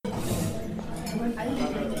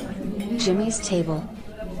Jimmy's Table.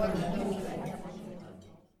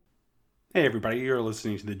 Hey everybody, you're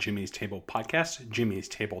listening to the Jimmy's Table podcast,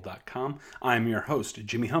 jimmystable.com. I'm your host,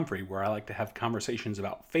 Jimmy Humphrey, where I like to have conversations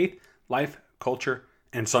about faith, life, culture,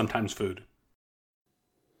 and sometimes food.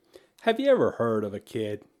 Have you ever heard of a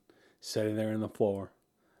kid sitting there on the floor,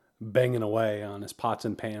 banging away on his pots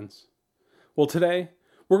and pans? Well, today,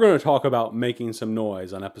 we're going to talk about making some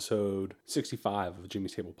noise on episode 65 of the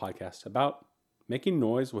Jimmy's Table podcast, about making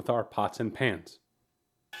noise with our pots and pans.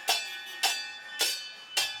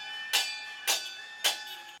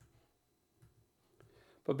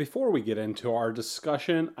 But before we get into our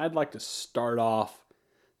discussion, I'd like to start off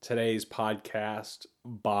today's podcast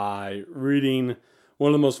by reading one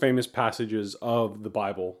of the most famous passages of the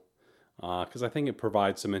Bible, because I think it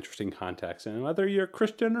provides some interesting context. And whether you're a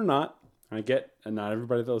Christian or not, I get, and not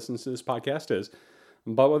everybody that listens to this podcast is,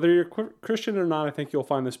 but whether you're Christian or not, I think you'll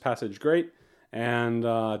find this passage great and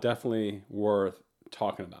definitely worth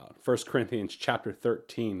talking about. 1 Corinthians chapter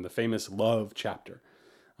 13, the famous love chapter.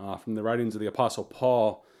 From the writings of the Apostle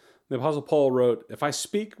Paul. The Apostle Paul wrote, "If I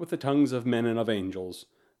speak with the tongues of men and of angels,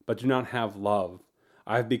 but do not have love,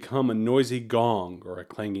 I have become a noisy gong or a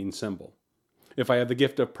clanging cymbal. If I have the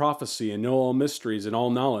gift of prophecy and know all mysteries and all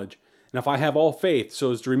knowledge, and if I have all faith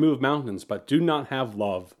so as to remove mountains, but do not have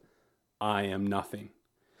love, I am nothing.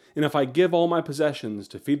 And if I give all my possessions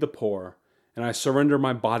to feed the poor, and I surrender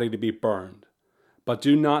my body to be burned, but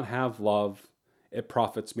do not have love, it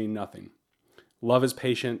profits me nothing. Love is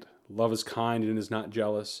patient, love is kind and is not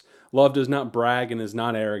jealous. Love does not brag and is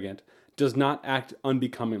not arrogant, does not act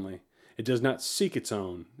unbecomingly. It does not seek its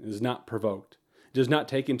own, is not provoked, does not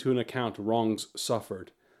take into account wrongs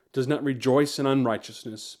suffered, does not rejoice in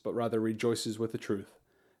unrighteousness, but rather rejoices with the truth,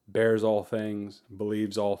 bears all things,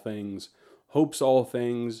 believes all things, hopes all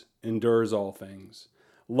things, endures all things.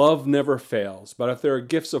 Love never fails, but if there are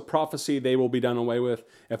gifts of prophecy, they will be done away with.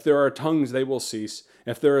 If there are tongues, they will cease.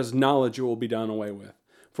 If there is knowledge, it will be done away with.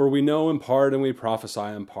 For we know in part and we prophesy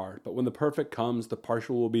in part, but when the perfect comes, the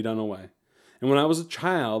partial will be done away. And when I was a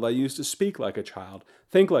child, I used to speak like a child,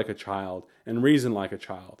 think like a child, and reason like a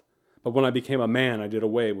child. But when I became a man, I did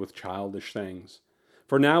away with childish things.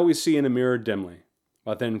 For now we see in a mirror dimly,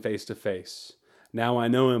 but then face to face. Now I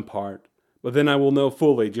know in part, but then I will know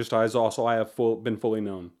fully, just as also I have been fully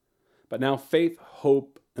known. But now faith,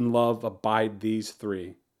 hope, and love abide, these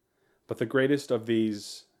three. But the greatest of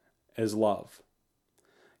these is love."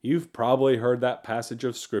 You've probably heard that passage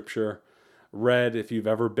of Scripture read if you've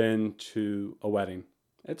ever been to a wedding.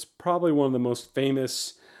 It's probably one of the most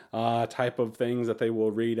famous type of things that they will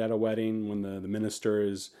read at a wedding when the minister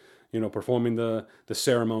is, performing the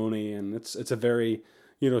ceremony, and it's a very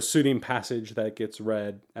suiting passage that gets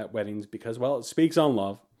read at weddings because, well, it speaks on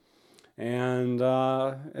love. And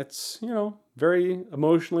it's, very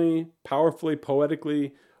emotionally, powerfully,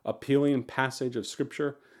 poetically appealing passage of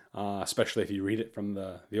Scripture, especially if you read it from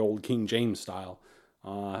the old King James style.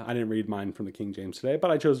 I didn't read mine from the King James today,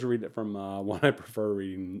 but I chose to read it from one I prefer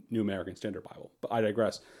reading, New American Standard Bible. But I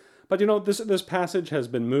digress. But, this passage has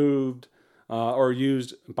been moved or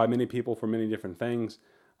used by many people for many different things.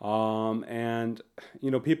 And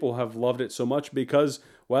people have loved it so much because,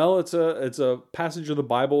 well, it's a passage of the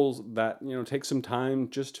Bible that, takes some time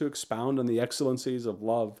just to expound on the excellencies of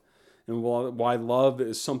love and why love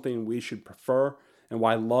is something we should prefer and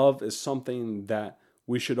why love is something that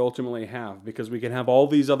we should ultimately have, because we can have all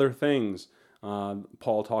these other things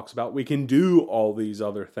Paul talks about. We can do all these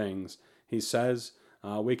other things. He says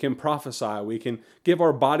we can prophesy, we can give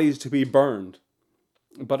our bodies to be burned.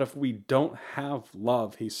 But if we don't have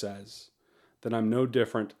love, he says, then I'm no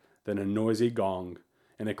different than a noisy gong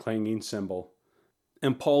and a clanging cymbal.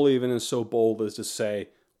 And Paul even is so bold as to say,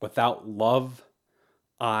 without love,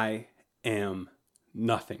 I am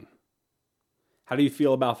nothing. How do you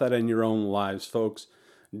feel about that in your own lives, folks?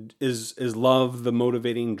 Is love the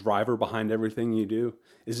motivating driver behind everything you do?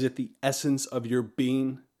 Is it the essence of your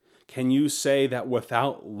being? Can you say that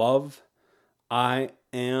without love, I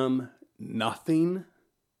am nothing?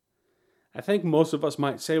 I think most of us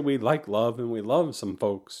might say we like love and we love some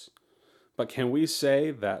folks. But can we say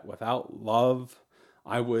that without love,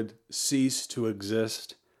 I would cease to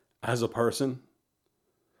exist as a person?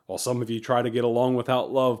 Well, some of you try to get along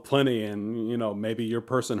without love plenty, and, maybe your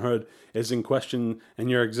personhood is in question and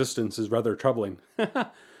your existence is rather troubling.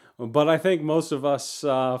 But I think most of us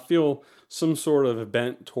feel some sort of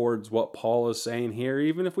bent towards what Paul is saying here,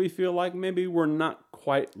 even if we feel like maybe we're not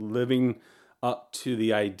quite living up to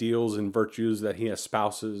the ideals and virtues that he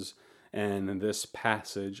espouses in this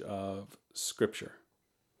passage of Scripture.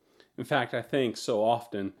 In fact, I think so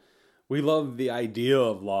often we love the idea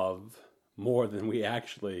of love, more than we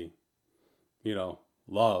actually,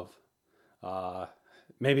 love. Uh,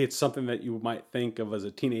 Maybe it's something that you might think of as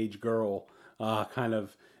a teenage girl kind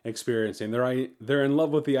of experiencing. They're in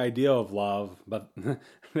love with the idea of love, but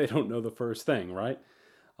they don't know the first thing, right?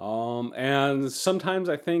 And sometimes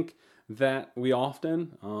I think that we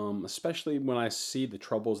often, especially when I see the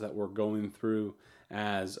troubles that we're going through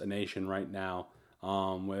as a nation right now,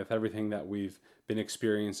 with everything that we've been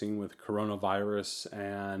experiencing with coronavirus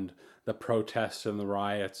and the protests and the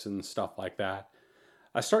riots and stuff like that,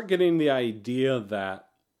 I start getting the idea that,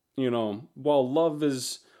 while love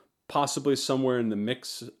is possibly somewhere in the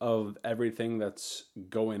mix of everything that's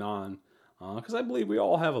going on, because I believe we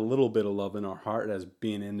all have a little bit of love in our heart as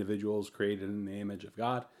being individuals created in the image of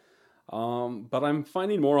God. But I'm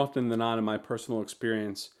finding more often than not in my personal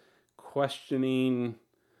experience questioning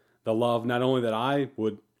the love not only that I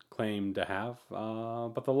would claim to have,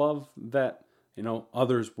 but the love that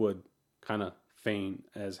others would kind of feign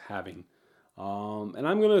as having. And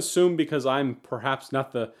I'm going to assume, because I'm perhaps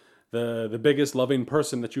not the biggest loving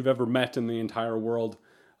person that you've ever met in the entire world,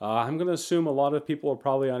 I'm going to assume a lot of people are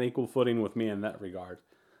probably on equal footing with me in that regard.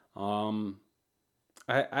 I'm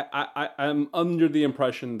under the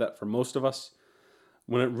impression that for most of us,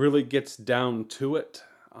 when it really gets down to it,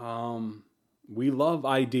 we love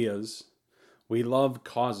ideas, we love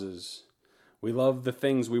causes, we love the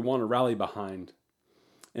things we want to rally behind,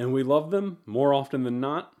 and we love them more often than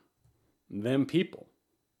not than people.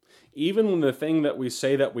 Even when the thing that we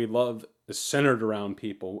say that we love is centered around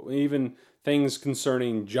people, even things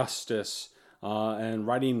concerning justice and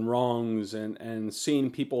righting wrongs and seeing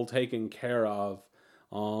people taken care of,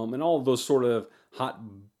 and all of those sort of hot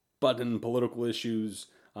button political issues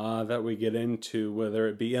that we get into, whether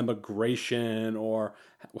it be immigration or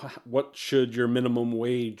what should your minimum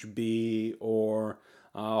wage be, or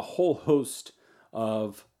a whole host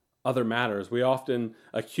of other matters. We often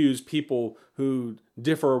accuse people who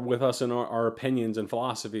differ with us in our opinions and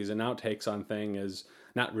philosophies and outtakes on things as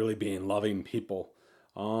not really being loving people.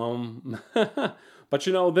 But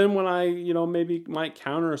then when I maybe might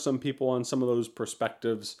counter some people on some of those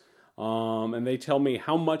perspectives, and they tell me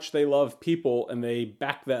how much they love people, and they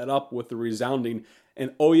back that up with the resounding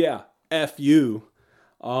and "oh yeah, F you,"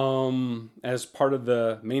 as part of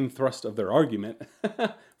the main thrust of their argument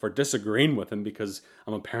for disagreeing with them because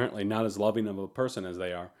I'm apparently not as loving of a person as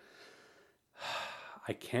they are,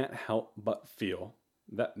 I can't help but feel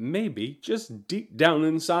that maybe just deep down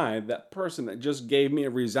inside, that person that just gave me a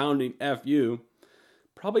resounding F you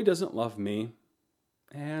probably doesn't love me.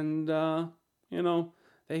 And,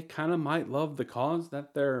 they kind of might love the cause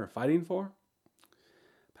that they're fighting for.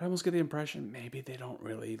 But I almost get the impression maybe they don't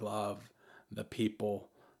really love the people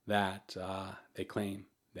that they claim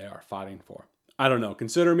they are fighting for. I don't know.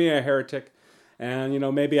 Consider me a heretic. And,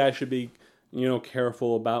 maybe I should be,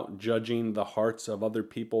 careful about judging the hearts of other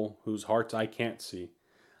people whose hearts I can't see.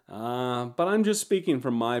 But I'm just speaking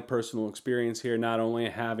from my personal experience here, not only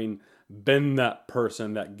having been that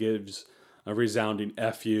person that gives a resounding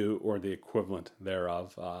F you or the equivalent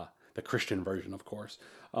thereof, the Christian version, of course,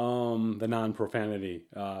 the non-profanity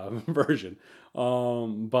version.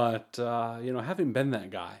 But having been that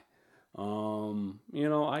guy,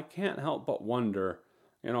 I can't help but wonder,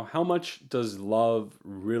 how much does love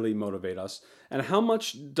really motivate us? And how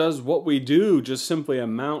much does what we do just simply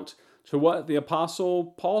amount to what the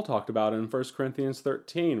Apostle Paul talked about in 1 Corinthians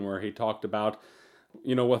 13, where he talked about,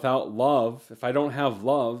 without love, if I don't have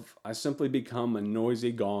love, I simply become a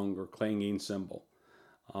noisy gong or clanging cymbal.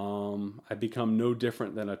 I become no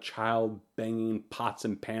different than a child banging pots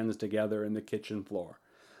and pans together in the kitchen floor.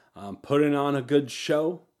 Putting on a good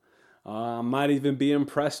show. I might even be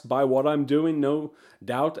impressed by what I'm doing, no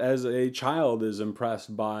doubt, as a child is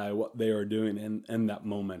impressed by what they are doing in that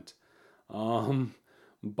moment.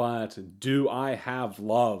 But do I have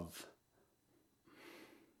love?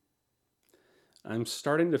 I'm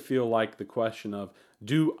starting to feel like the question of,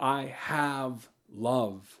 do I have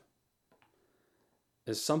love,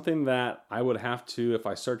 is something that I would have to, if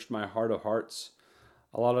I searched my heart of hearts,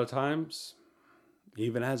 a lot of times,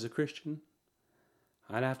 even as a Christian,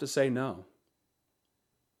 I'd have to say no.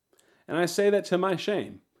 And I say that to my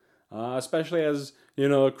shame, especially as,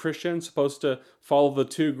 a Christian supposed to follow the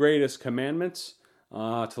two greatest commandments,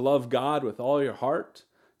 to love God with all your heart,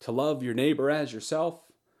 to love your neighbor as yourself.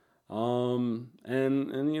 And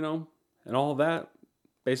all that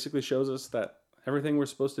basically shows us that everything we're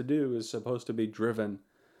supposed to do is supposed to be driven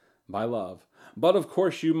by love. But of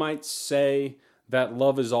course, you might say that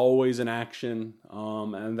love is always an action,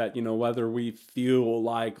 and that, whether we feel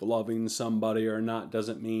like loving somebody or not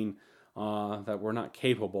doesn't mean that we're not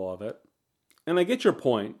capable of it. And I get your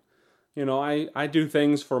point, I do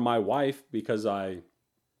things for my wife because I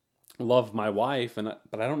love my wife, but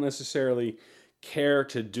I don't necessarily care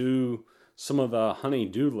to do some of the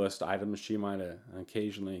honey-do list items she might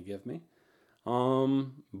occasionally give me.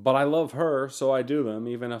 But I love her, so I do them,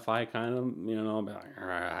 even if I kind of, be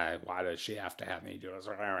like, why does she have to have me do this?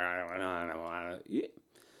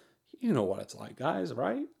 You know what it's like, guys,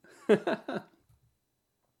 right?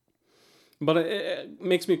 But it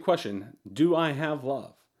makes me question, do I have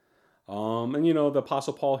love? And the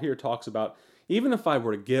Apostle Paul here talks about, even if I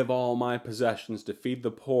were to give all my possessions to feed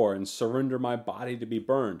the poor and surrender my body to be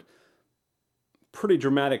burned, pretty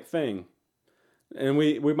dramatic thing. And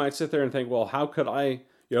we might sit there and think, well, how could I,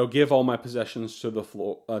 give all my possessions to the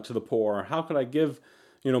poor? How could I give,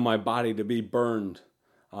 my body to be burned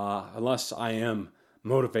unless I am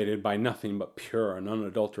motivated by nothing but pure and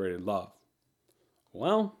unadulterated love?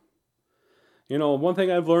 Well, one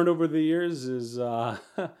thing I've learned over the years is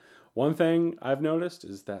one thing I've noticed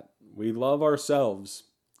is that we love ourselves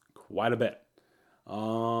quite a bit.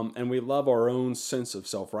 And we love our own sense of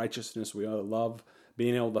self-righteousness. We love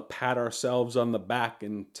being able to pat ourselves on the back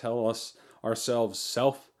and tell ourselves,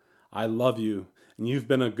 self, I love you, and you've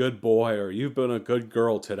been a good boy or you've been a good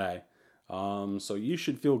girl today. So you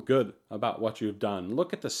should feel good about what you've done.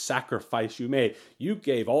 Look at the sacrifice you made. You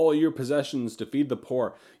gave all your possessions to feed the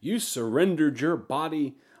poor. You surrendered your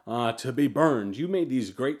body to be burned. You made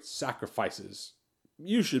these great sacrifices.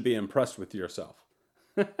 You should be impressed with yourself.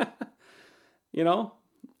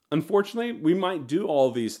 Unfortunately, we might do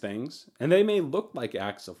all these things, and they may look like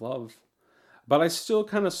acts of love. But I still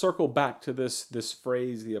kind of circle back to this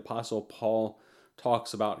phrase the Apostle Paul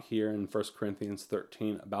talks about here in 1 Corinthians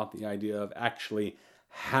 13 about the idea of actually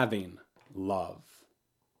having love.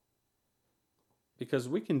 Because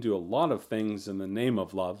we can do a lot of things in the name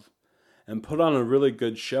of love and put on a really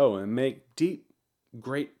good show and make deep,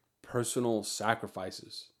 great personal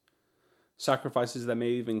sacrifices. Sacrifices that may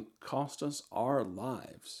even cost us our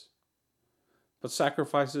lives. But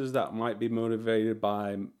sacrifices that might be motivated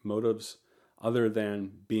by motives other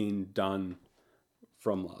than being done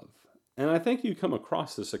from love. And I think you come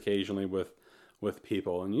across this occasionally with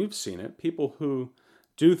people, and you've seen it. People who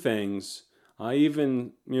do things,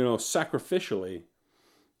 even, sacrificially.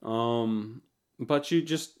 But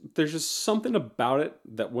there's just something about it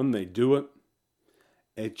that when they do it,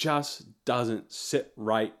 it just doesn't sit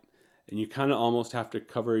right. And you kind of almost have to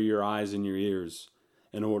cover your eyes and your ears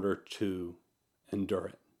in order to endure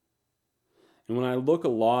it. And when I look a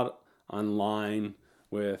lot online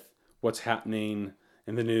with what's happening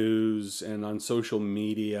in the news and on social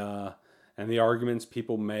media and the arguments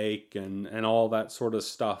people make and all that sort of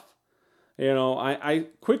stuff, I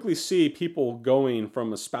quickly see people going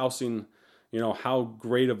from espousing, how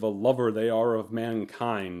great of a lover they are of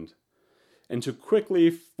mankind into quickly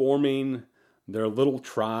forming their little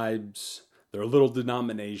tribes, their little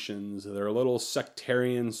denominations, their little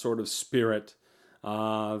sectarian sort of spirit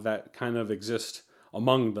that kind of exist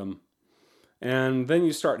among them. And then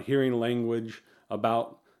you start hearing language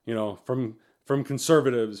about, from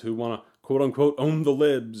conservatives who want to quote unquote own the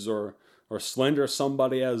libs or slander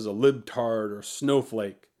somebody as a libtard or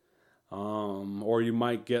snowflake. Or you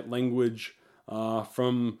might get language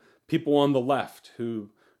from people on the left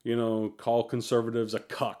who, call conservatives a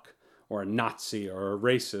cuck or a Nazi or a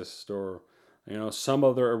racist or, some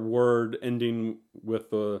other word ending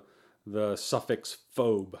with the suffix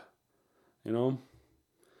phobe.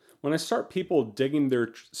 When I start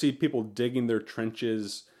see people digging their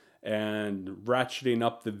trenches and ratcheting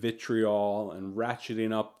up the vitriol and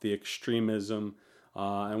ratcheting up the extremism,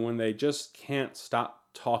 and when they just can't stop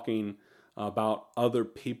talking about other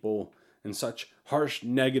people in such harsh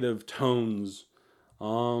negative tones,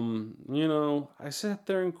 I sit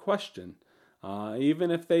there and question,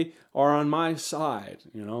 even if they are on my side,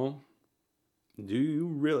 do you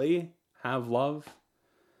really have love?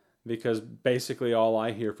 Because basically all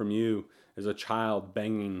I hear from you is a child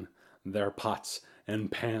banging their pots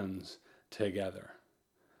and pans together.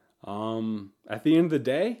 At the end of the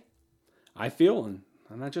day, I feel, and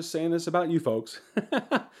I'm not just saying this about you folks,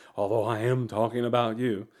 although I am talking about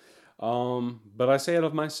you, but I say it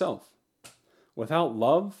of myself. Without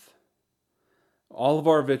love, all of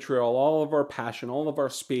our vitriol, all of our passion, all of our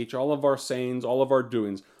speech, all of our sayings, all of our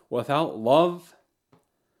doings, without love,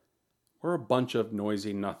 we're a bunch of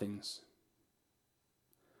noisy nothings.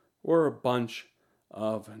 We're a bunch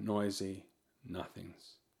of noisy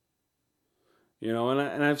nothings.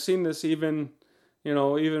 And I've seen this even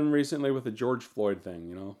recently with the George Floyd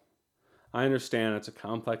thing, I understand it's a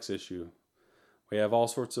complex issue. We have all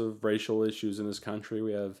sorts of racial issues in this country.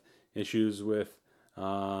 We have issues with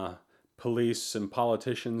police and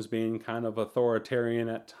politicians being kind of authoritarian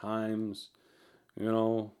at times, you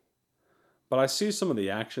know. But I see some of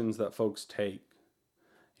the actions that folks take,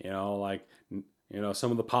 like,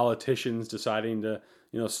 some of the politicians deciding to,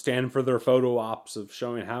 stand for their photo ops of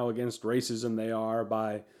showing how against racism they are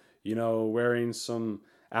by, wearing some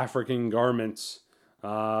African garments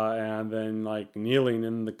and then like kneeling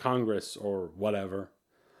in the Congress or whatever.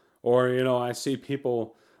 Or, I see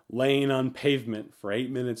people laying on pavement for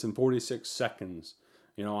 8 minutes and 46 seconds,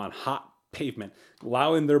 on hot pavement,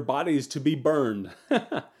 allowing their bodies to be burned.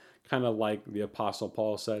 Kind of like the Apostle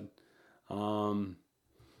Paul said.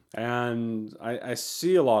 And I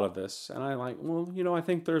see a lot of this, and I like, I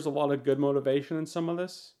think there's a lot of good motivation in some of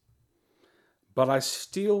this. But I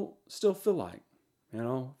still feel like,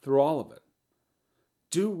 through all of it,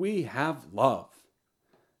 do we have love,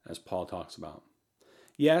 as Paul talks about?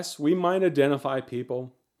 Yes, we might identify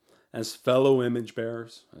people as fellow image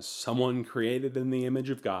bearers, as someone created in the image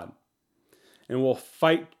of God, and we'll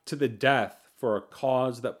fight to the death for a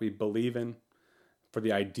cause that we believe in, for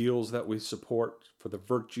the ideals that we support, for the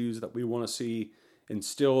virtues that we want to see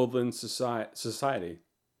instilled in society.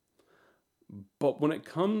 But when it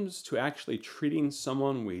comes to actually treating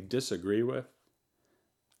someone we disagree with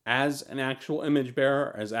as an actual image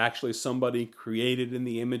bearer, as actually somebody created in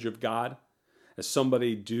the image of God, as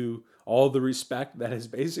somebody due all the respect that is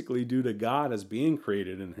basically due to God as being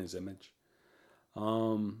created in his image,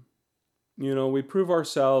 we prove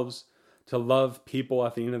ourselves to love people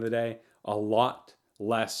at the end of the day a lot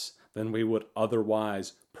less than we would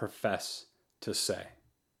otherwise profess to say.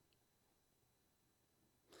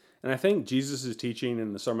 And I think Jesus is teaching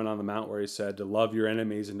in the Sermon on the Mount where he said to love your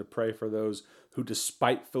enemies and to pray for those who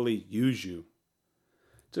despitefully use you,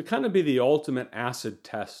 to kind of be the ultimate acid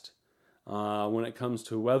test when it comes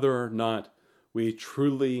to whether or not we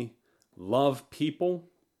truly love people,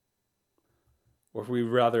 or if we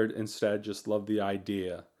rather instead just love the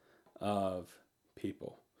idea of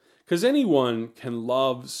people. Because anyone can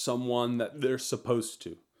love someone that they're supposed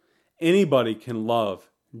to. Anybody can love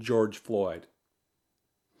George Floyd.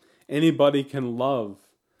 Anybody can love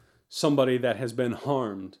somebody that has been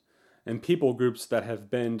harmed, and people groups that have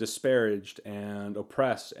been disparaged and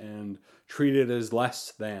oppressed and treated as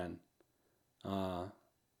less than.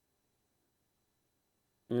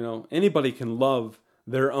 Anybody can love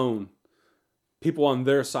their own. People on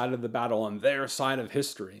their side of the battle, on their side of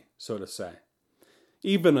history, so to say.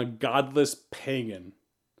 Even a godless pagan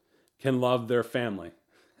can love their family.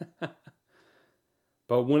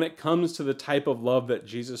 But when it comes to the type of love that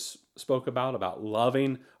Jesus spoke about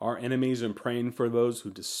loving our enemies and praying for those who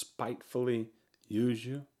despitefully use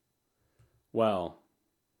you, well,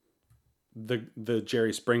 the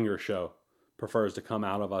Jerry Springer show prefers to come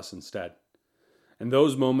out of us instead. In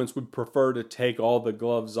those moments, we prefer to take all the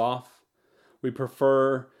gloves off. We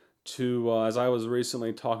prefer to, as I was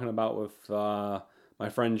recently talking about with my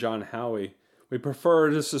friend John Howie, we prefer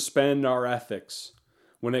to suspend our ethics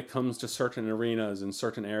when it comes to certain arenas and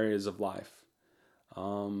certain areas of life.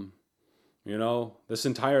 This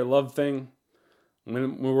entire love thing,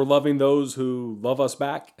 when we're loving those who love us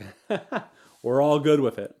back, we're all good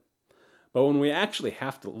with it. But when we actually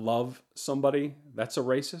have to love somebody that's a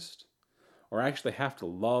racist, or actually have to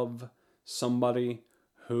love somebody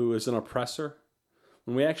who is an oppressor,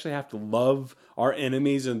 when we actually have to love our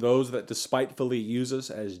enemies and those that despitefully use us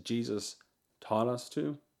as Jesus taught us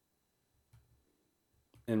to,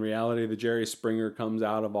 in reality, the Jerry Springer comes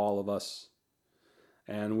out of all of us,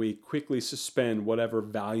 and we quickly suspend whatever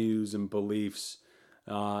values and beliefs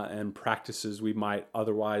and practices we might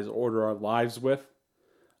otherwise order our lives with,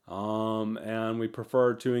 and we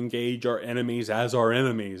prefer to engage our enemies as our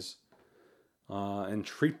enemies and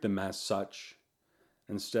treat them as such,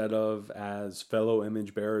 instead of as fellow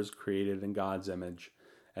image bearers created in God's image,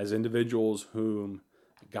 as individuals whom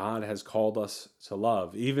God has called us to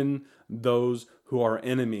love, even those who are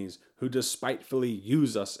enemies, who despitefully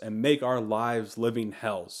use us and make our lives living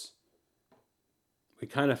hells. We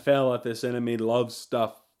kind of fail at this enemy love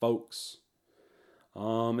stuff, folks.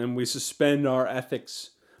 And we suspend our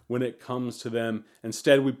ethics when it comes to them.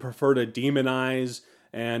 Instead, we prefer to demonize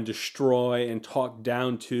and destroy and talk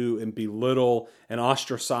down to and belittle and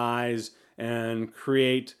ostracize and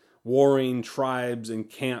create warring tribes and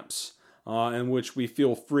camps in which we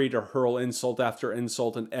feel free to hurl insult after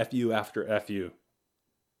insult and FU after FU.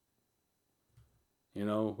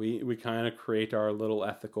 We kind of create our little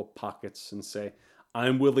ethical pockets and say,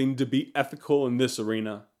 I'm willing to be ethical in this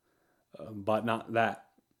arena, but not that.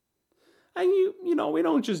 And we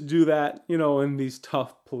don't just do that, in these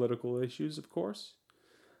tough political issues, of course.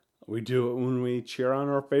 We do it when we cheer on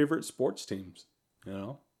our favorite sports teams,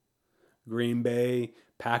 Green Bay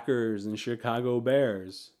Packers and Chicago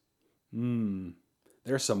Bears.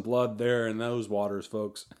 There's some blood there in those waters,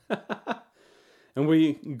 folks. And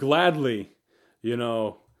we gladly,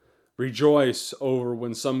 rejoice over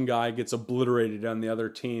when some guy gets obliterated on the other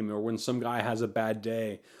team, or when some guy has a bad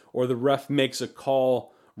day, or the ref makes a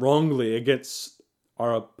call wrongly against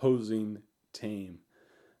our opposing team,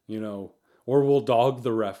 or we'll dog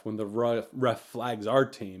the ref when the ref flags our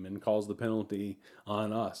team and calls the penalty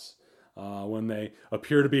on us. When they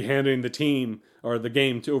appear to be handing the team or the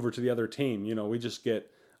game over to the other team, we just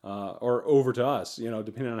get, or over to us,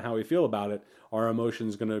 depending on how we feel about it, our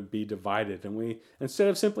emotions going to be divided. And we, instead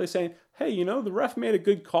of simply saying, hey, the ref made a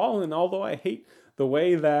good call, and although I hate the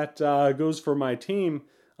way that goes for my team,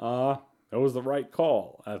 it was the right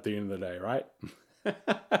call at the end of the day, right?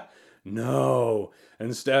 No.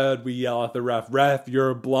 Instead, we yell at the ref,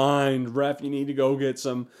 you're blind. Ref, you need to go get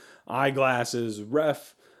some eyeglasses.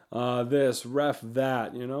 Ref, this, ref,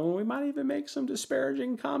 that. We might even make some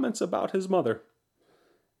disparaging comments about his mother.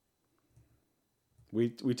 We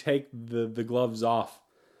take the gloves off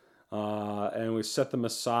and we set them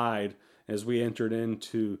aside as we entered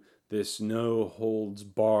into this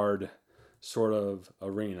no-holds-barred sort of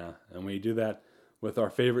arena. And we do that with our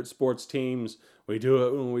favorite sports teams. We do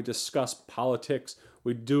it when we discuss politics.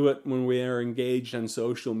 We do it when we are engaged on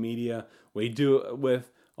social media. We do it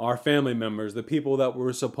with our family members, the people that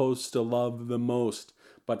we're supposed to love the most.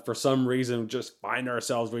 But for some reason, just find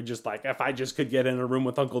ourselves, we're just like, if I just could get in a room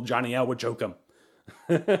with Uncle Johnny, I would choke him.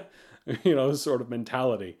 Sort of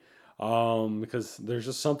mentality. Because there's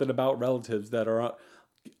just something about relatives that are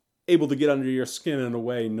able to get under your skin in a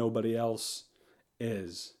way nobody else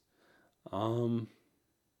is.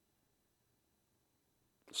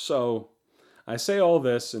 So I say all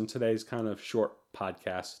this in today's kind of short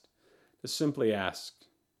podcast to simply ask,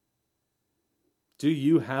 do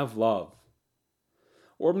you have love?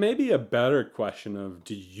 Or maybe a better question of,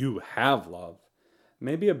 do you have love?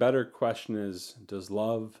 Maybe a better question is, does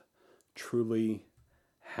love truly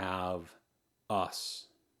have us?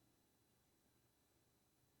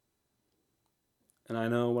 And I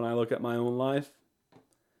know when I look at my own life,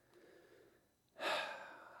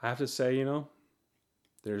 I have to say,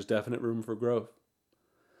 there's definite room for growth.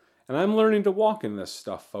 And I'm learning to walk in this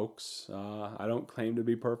stuff, folks. I don't claim to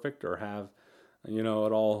be perfect or have, it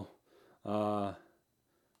all,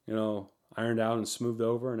 ironed out and smoothed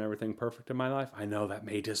over and everything perfect in my life. I know that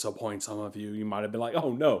may disappoint some of you. You might have been like,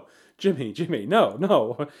 oh no, Jimmy,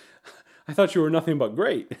 no. I thought you were nothing but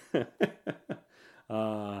great.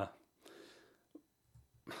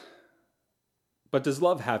 But does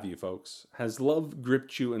love have you, folks? Has love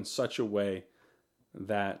gripped you in such a way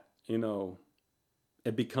that,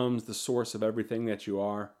 it becomes the source of everything that you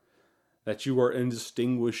are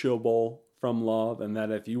indistinguishable from love, and that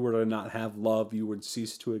if you were to not have love, you would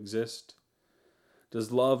cease to exist?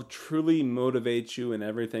 Does love truly motivate you in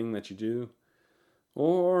everything that you do?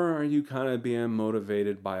 Or are you kind of being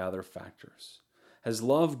motivated by other factors? Has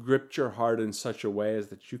love gripped your heart in such a way as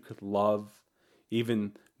that you could love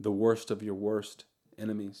even the worst of your worst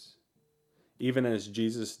enemies? Even as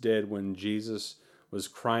Jesus did when Jesus was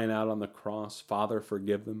crying out on the cross, Father,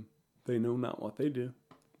 forgive them. They know not what they do,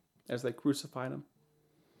 as they crucified him.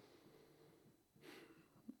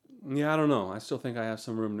 Yeah, I don't know. I still think I have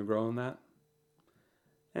some room to grow in that.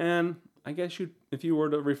 And I guess if you were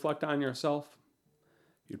to reflect on yourself,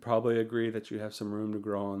 you'd probably agree that you have some room to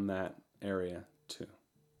grow in that area too.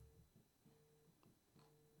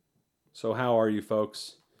 So how are you,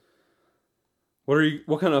 folks?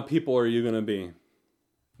 What kind of people are you going to be?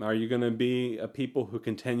 Are you going to be a people who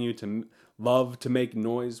continue to love to make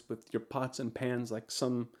noise with your pots and pans like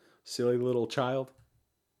some silly little child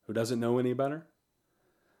who doesn't know any better?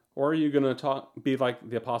 Or are you going to be like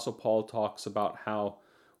the Apostle Paul talks about how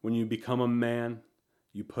when you become a man,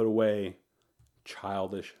 you put away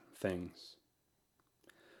childish things?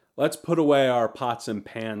 Let's put away our pots and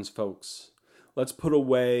pans, folks. Let's put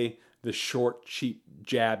away the short, cheap,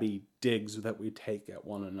 jabby digs that we take at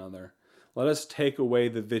one another. Let us take away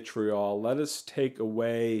the vitriol. Let us take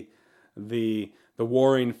away the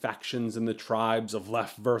warring factions and the tribes of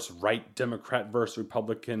left versus right, Democrat versus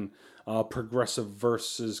Republican, progressive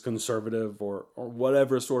versus conservative, or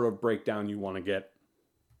whatever sort of breakdown you want to get.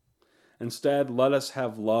 Instead, let us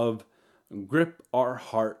have love grip our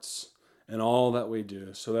hearts in all that we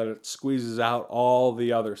do so that it squeezes out all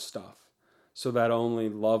the other stuff, so that only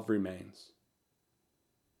love remains.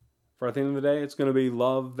 For at the end of the day, it's going to be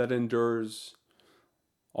love that endures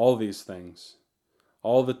all these things,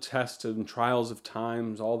 all the tests and trials of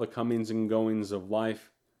times, all the comings and goings of life.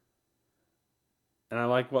 And I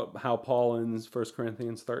like how Paul ends 1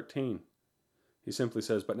 Corinthians 13. He simply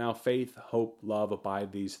says, but now faith, hope, love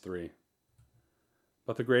abide, these three.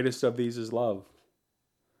 But the greatest of these is love.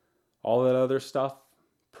 All that other stuff,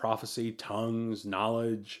 prophecy, tongues,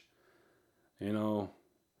 knowledge,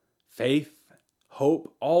 faith,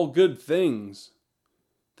 hope, all good things.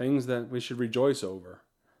 Things that we should rejoice over.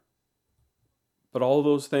 But all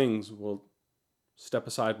those things will step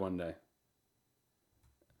aside one day.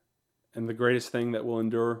 And the greatest thing that will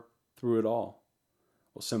endure through it all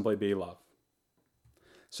will simply be love.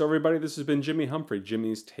 So everybody, this has been Jimmy Humphrey,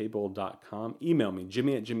 jimmystable.com. Email me,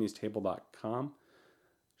 jimmy@jimmystable.com.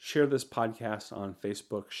 Share this podcast on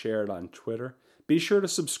Facebook. Share it on Twitter. Be sure to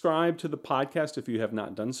subscribe to the podcast if you have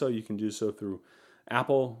not done so. You can do so through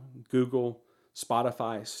Apple, Google,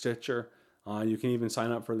 Spotify, Stitcher. You can even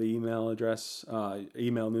sign up for the email address,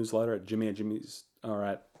 email newsletter at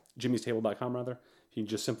jimmystable.com rather. You can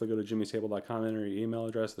just simply go to jimmystable.com, enter your email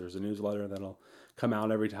address. There's a newsletter that'll come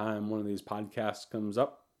out every time one of these podcasts comes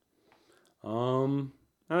up. And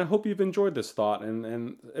I hope you've enjoyed this thought,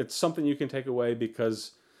 and it's something you can take away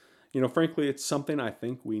because, frankly, it's something I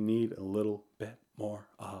think we need a little bit more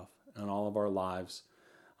of in all of our lives.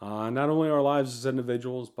 Not only our lives as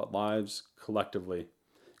individuals, but lives collectively.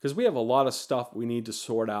 Because we have a lot of stuff we need to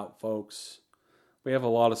sort out, folks. We have a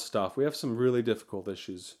lot of stuff. We have some really difficult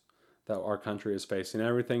issues that our country is facing.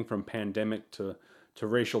 Everything from pandemic to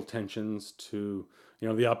racial tensions to,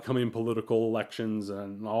 the upcoming political elections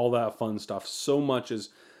and all that fun stuff. So much is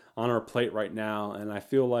on our plate right now, and I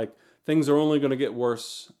feel like things are only going to get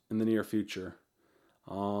worse in the near future.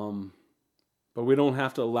 But we don't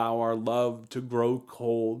have to allow our love to grow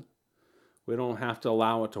cold. We don't have to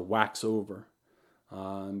allow it to wax over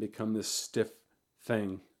and become this stiff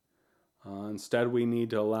thing. Instead, we need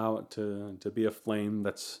to allow it to be a flame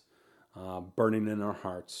that's burning in our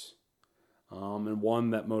hearts. And one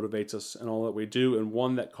that motivates us in all that we do, and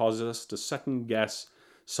one that causes us to second guess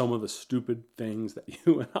some of the stupid things that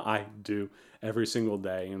you and I do every single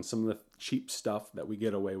day, and some of the cheap stuff that we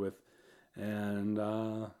get away with. And,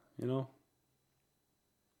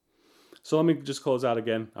 So let me just close out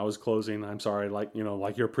again. I was closing. I'm sorry. Like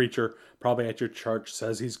your preacher probably at your church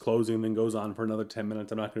says he's closing, then goes on for another 10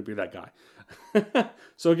 minutes. I'm not going to be that guy.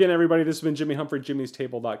 So again, everybody, this has been Jimmy Humphrey,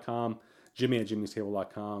 jimmystable.com.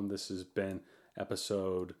 Jimmy@jimmystable.com. This has been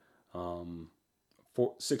episode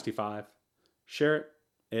 65. Share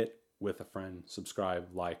it with a friend. Subscribe,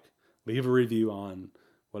 leave a review on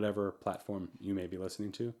whatever platform you may be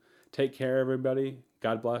listening to. Take care, everybody.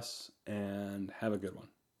 God bless, and have a good one.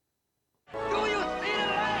 Do you see the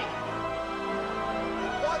light?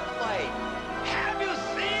 What light? Have you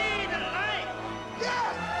seen the light?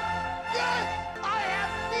 Yes! Yes! I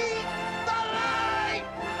have seen the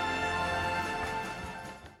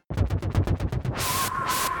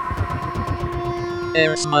light!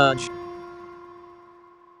 Air Smudge.